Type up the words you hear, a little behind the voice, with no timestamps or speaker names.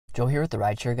Joe here with the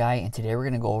Rideshare Guy, and today we're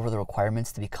going to go over the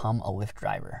requirements to become a Lyft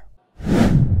driver.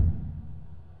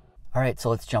 Alright, so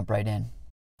let's jump right in.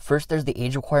 First, there's the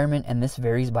age requirement, and this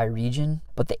varies by region,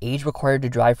 but the age required to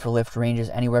drive for Lyft ranges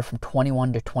anywhere from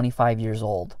 21 to 25 years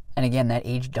old. And again, that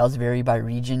age does vary by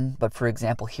region, but for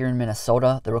example, here in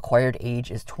Minnesota, the required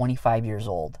age is 25 years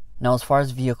old. Now, as far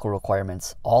as vehicle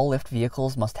requirements, all Lyft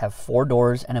vehicles must have 4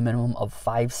 doors and a minimum of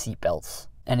 5 seat belts.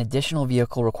 And additional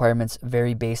vehicle requirements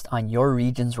vary based on your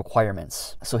region's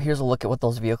requirements. So here's a look at what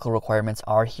those vehicle requirements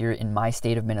are here in my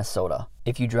state of Minnesota.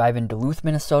 If you drive in Duluth,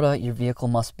 Minnesota, your vehicle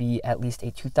must be at least a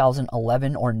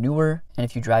 2011 or newer. And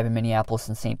if you drive in Minneapolis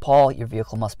and St. Paul, your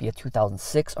vehicle must be a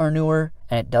 2006 or newer.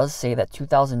 And it does say that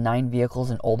 2009 vehicles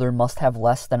and older must have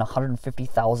less than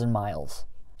 150,000 miles.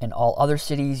 In all other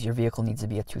cities, your vehicle needs to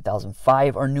be a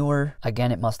 2005 or newer.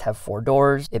 Again, it must have 4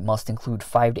 doors. It must include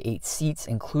 5 to 8 seats,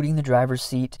 including the driver's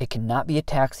seat. It cannot be a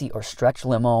taxi or stretch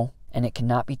limo, and it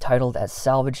cannot be titled as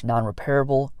salvage,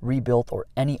 non-repairable, rebuilt, or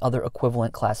any other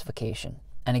equivalent classification.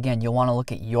 And again, you'll want to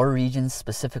look at your region's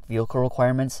specific vehicle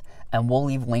requirements, and we'll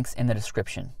leave links in the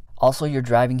description. Also, your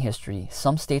driving history.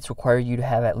 Some states require you to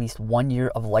have at least 1 year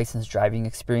of licensed driving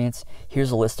experience.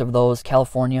 Here's a list of those: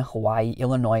 California, Hawaii,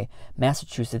 Illinois,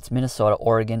 Massachusetts, Minnesota,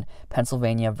 Oregon,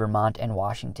 Pennsylvania, Vermont, and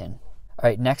Washington.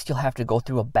 Alright, next you'll have to go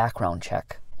through a background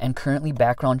check. And currently,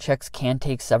 background checks can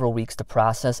take several weeks to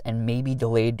process and may be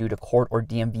delayed due to court or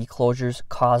DMV closures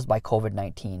caused by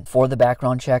COVID-19. For the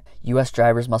background check, U.S.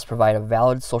 drivers must provide a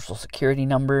valid social security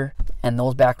number, and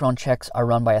those background checks are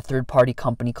run by a third-party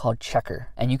company called Checker.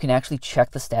 And you can actually check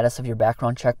the status of your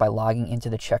background check by logging into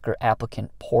the Checker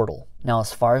applicant portal. Now,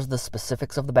 as far as the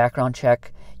specifics of the background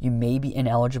check, you may be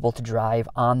ineligible to drive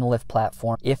on the Lyft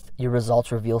platform if your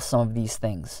results reveal some of these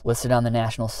things: listed on the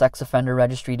National Sex Offender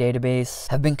Registry database,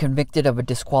 have been convicted of a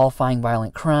disqualifying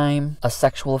violent crime, a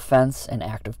sexual offense, an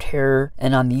act of terror.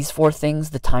 And on these 4 things,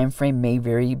 the time frame may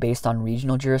vary based on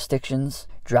regional jurisdictions: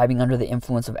 driving under the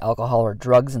influence of alcohol or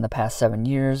drugs in the past 7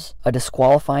 years, a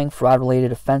disqualifying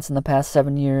fraud-related offense in the past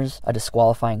 7 years, a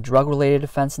disqualifying drug-related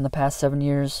offense in the past 7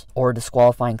 years, or a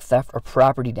disqualifying theft or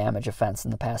property damage offense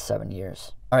in the past 7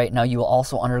 years. Alright, now you will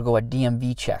also undergo a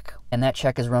DMV check, and that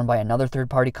check is run by another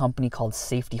third-party company called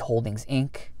Safety Holdings,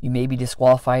 Inc. You may be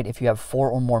disqualified if you have 4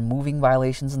 or more moving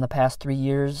violations in the past 3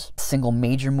 years, a single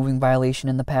major moving violation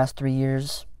in the past 3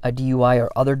 years, a DUI or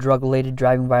other drug-related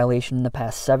driving violation in the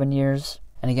past 7 years.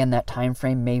 And again, that time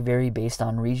frame may vary based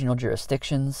on regional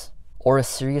jurisdictions, or a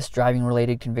serious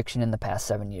driving-related conviction in the past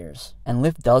 7 years. And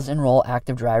Lyft does enroll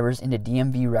active drivers into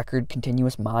DMV record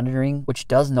continuous monitoring, which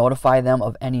does notify them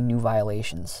of any new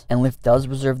violations. And Lyft does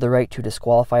reserve the right to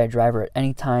disqualify a driver at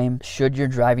any time should your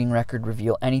driving record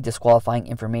reveal any disqualifying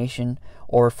information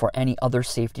or for any other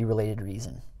safety-related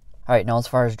reason. Alright, now as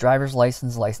far as driver's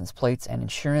license, license plates, and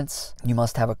insurance, you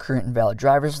must have a current and valid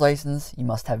driver's license, you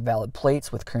must have valid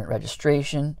plates with current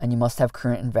registration, and you must have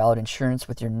current and valid insurance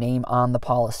with your name on the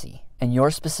policy. And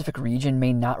your specific region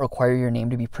may not require your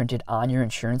name to be printed on your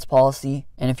insurance policy,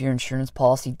 and if your insurance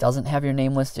policy doesn't have your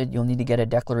name listed, you'll need to get a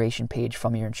declaration page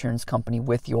from your insurance company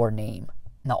with your name.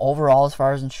 Now, overall, as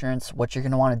far as insurance, what you're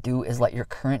going to want to do is let your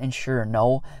current insurer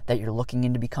know that you're looking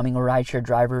into becoming a rideshare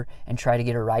driver and try to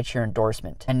get a rideshare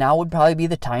endorsement. And now would probably be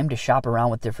the time to shop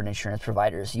around with different insurance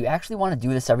providers. You actually want to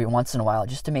do this every once in a while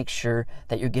just to make sure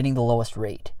that you're getting the lowest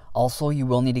rate. Also, you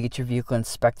will need to get your vehicle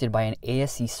inspected by an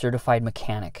ASE certified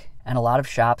mechanic. And a lot of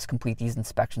shops complete these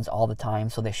inspections all the time,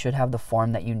 so they should have the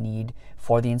form that you need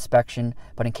for the inspection.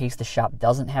 But in case the shop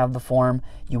doesn't have the form,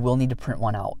 you will need to print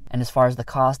one out. And as far as the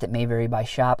cost, it may vary by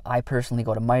shop. I personally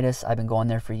go to Midas. I've been going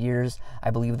there for years.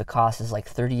 I believe the cost is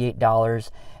like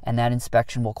 $38, and that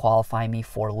inspection will qualify me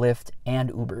for Lyft and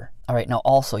Uber. Alright, now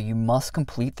also, you must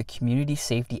complete the Community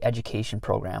Safety Education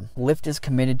Program. Lyft is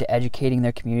committed to educating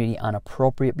their community on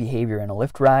appropriate behavior in a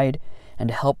Lyft ride, and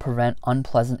to help prevent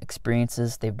unpleasant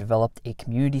experiences, they've developed a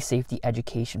community safety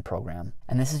education program.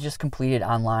 And this is just completed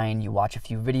online. You watch a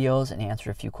few videos and answer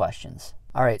a few questions.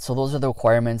 Alright, so those are the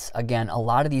requirements. Again, a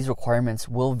lot of these requirements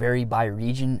will vary by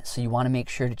region, so you want to make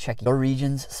sure to check your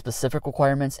region's specific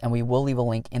requirements, and we will leave a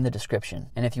link in the description.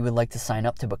 And if you would like to sign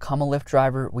up to become a Lyft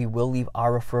driver, we will leave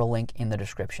our referral link in the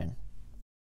description.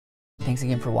 Thanks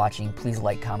again for watching. Please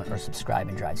like, comment, or subscribe,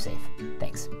 and drive safe.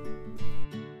 Thanks.